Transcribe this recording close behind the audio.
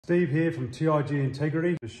Steve here from D.I.Y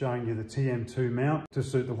Integrity, just showing you the TM2 mount to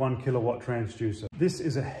suit the 1 kilowatt transducer. This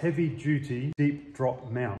is a heavy duty deep drop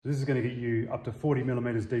mount. This is going to get you up to 40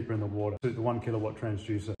 millimeters deeper in the water to suit the 1 kilowatt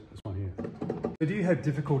transducer, this one here. So do you have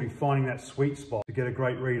difficulty finding that sweet spot to get a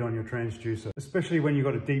great read on your transducer, especially when you've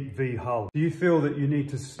got a deep V hull? Do you feel that you need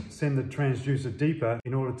to send the transducer deeper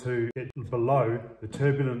in order to get below the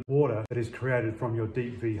turbulent water that is created from your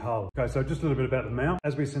deep V hull? Okay, so just a little bit about the mount.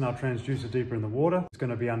 As we send our transducer deeper in the water, it's going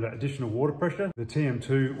to be under additional water pressure. The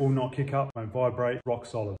TM2 will not kick up, won't vibrate, rock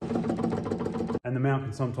solid. And the mount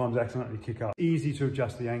can sometimes accidentally kick up. Easy to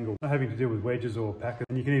adjust the angle, not having to deal with wedges or packets,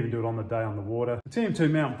 and you can even do it on the day on the water. The TM2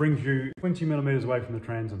 mount brings you 20 millimeters away from the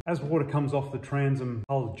transom. As water comes off the transom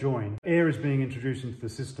hull join, air is being introduced into the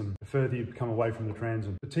system the further you come away from the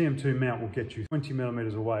transom. The TM2 mount will get you 20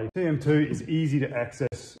 millimeters away. TM2 is easy to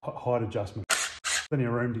access height adjustment. Plenty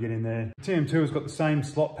of room to get in there. The TM2 has got the same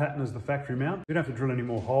slot pattern as the factory mount. You don't have to drill any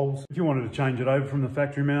more holes. If you wanted to change it over from the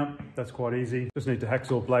factory mount, that's quite easy. Just need to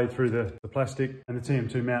hacksaw blade through the plastic, and the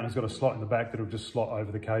TM2 mount has got a slot in the back that'll just slot over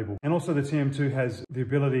the cable. And also the TM2 has the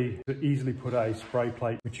ability to easily put a spray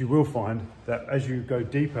plate, which you will find that as you go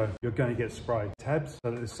deeper, you're going to get spray tabs,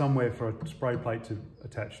 so that there's somewhere for a spray plate to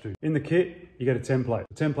attach to. In the kit, you get a template.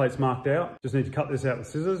 The template's marked out. Just need to cut this out with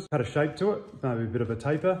scissors, cut a shape to it, maybe a bit of a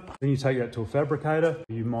taper. Then you take that to a fabricator.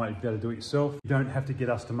 You might be able to do it yourself. You don't have to get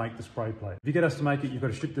us to make the spray plate. If you get us to make it, you've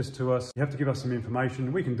got to ship this to us. You have to give us some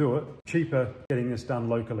information. We can do it. Cheaper getting this done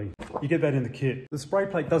locally. You get that in the kit. The spray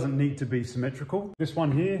plate doesn't need to be symmetrical. This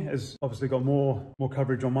one here has obviously got more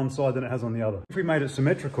coverage on one side than it has on the other. If we made it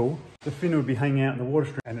symmetrical, the fin would be hanging out in the water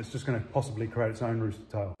stream, and it's just going to possibly create its own rooster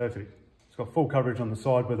tail. Perfect. It's got full coverage on the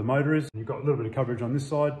side where the motor is. You've got a little bit of coverage on this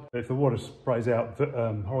side. But if the water sprays out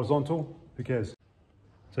horizontal, who cares?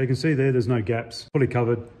 So you can see there's no gaps, fully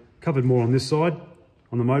covered. Covered more on this side,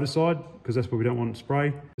 on the motor side, because that's where we don't want it to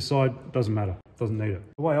spray. This side doesn't matter, doesn't need it.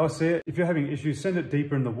 The way I see it, if you're having issues, send it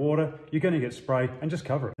deeper in the water, you're going to get sprayed, and just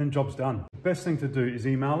cover it, then job's done. The best thing to do is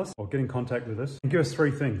email us or get in contact with us and give us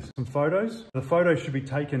 3 things. Some photos. The photos should be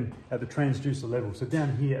taken at the transducer level, so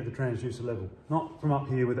down here at the transducer level, not from up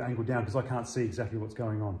here with the angle down, because I can't see exactly what's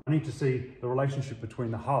going on. I need to see the relationship between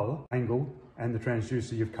the hull angle and the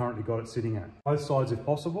transducer you've currently got it sitting at. Both sides if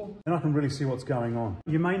possible, then I can really see what's going on.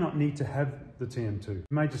 You may not need to have the TM2. You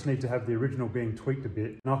may just need to have the original being tweaked a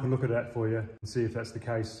bit, and I can look at that for you and see if that's the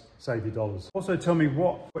case, save you dollars. Also tell me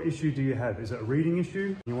what issue do you have? Is it a reading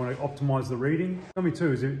issue? You want to optimize the reading? Tell me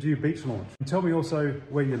too, do you beach launch? And tell me also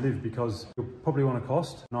where you live, because you'll probably want a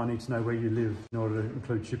cost, and I need to know where you live in order to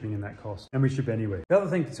include shipping in that cost. And we ship anywhere. The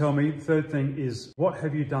other thing to tell me, third thing, is what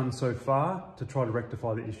have you done so far to try to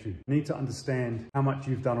rectify the issue? You need to understand how much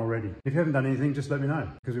you've done already. If you haven't done anything, just let me know,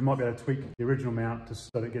 because we might be able to tweak the original mount so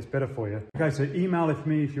that it gets better for you. Okay, so email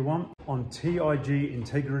me if you want on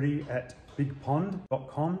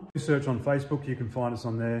DIYintegrity@bigpond.com. You search on Facebook, you can find us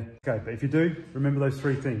on there. Okay, but if you do, remember those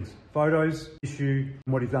 3 things: photos, issue,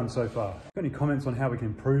 and what you've done so far. Got any comments on how we can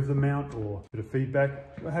improve the mount or a bit of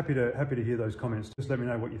feedback? We're happy to hear those comments. Just let me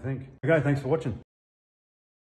know what you think. Okay, thanks for watching.